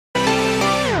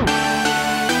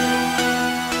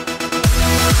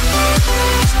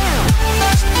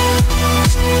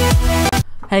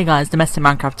Hey guys, Domestic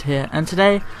Minecraft here, and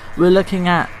today we're looking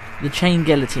at the Chain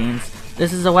Guillotines.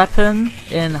 This is a weapon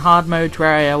in hard mode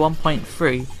Terraria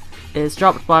 1.3. It's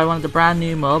dropped by one of the brand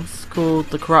new mobs called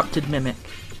the Corrupted Mimic.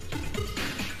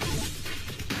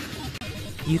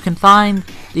 You can find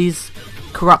these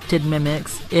corrupted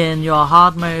mimics in your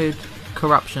hard mode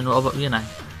corruption, or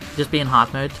just be in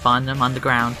hard mode to find them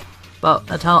underground. But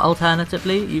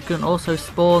alternatively, you can also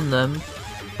spawn them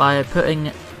by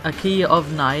putting a key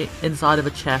of night inside of a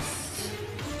chest,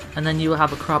 and then you will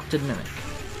have a corrupted mimic.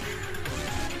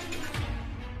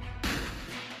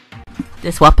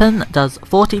 This weapon does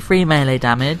 43 melee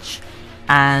damage,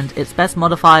 and its best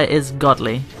modifier is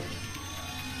godly.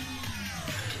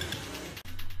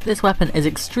 This weapon is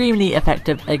extremely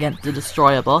effective against the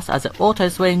destroyer boss, as it auto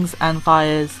swings and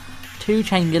fires 2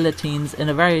 chain guillotines in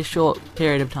a very short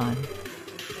period of time.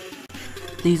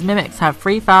 These mimics have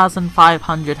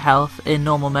 3,500 health in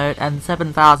normal mode and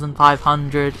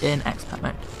 7,500 in expert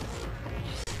mode.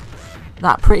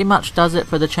 That pretty much does it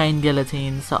for the chain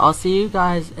guillotine, so I'll see you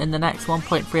guys in the next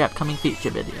 1.3 upcoming feature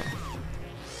video.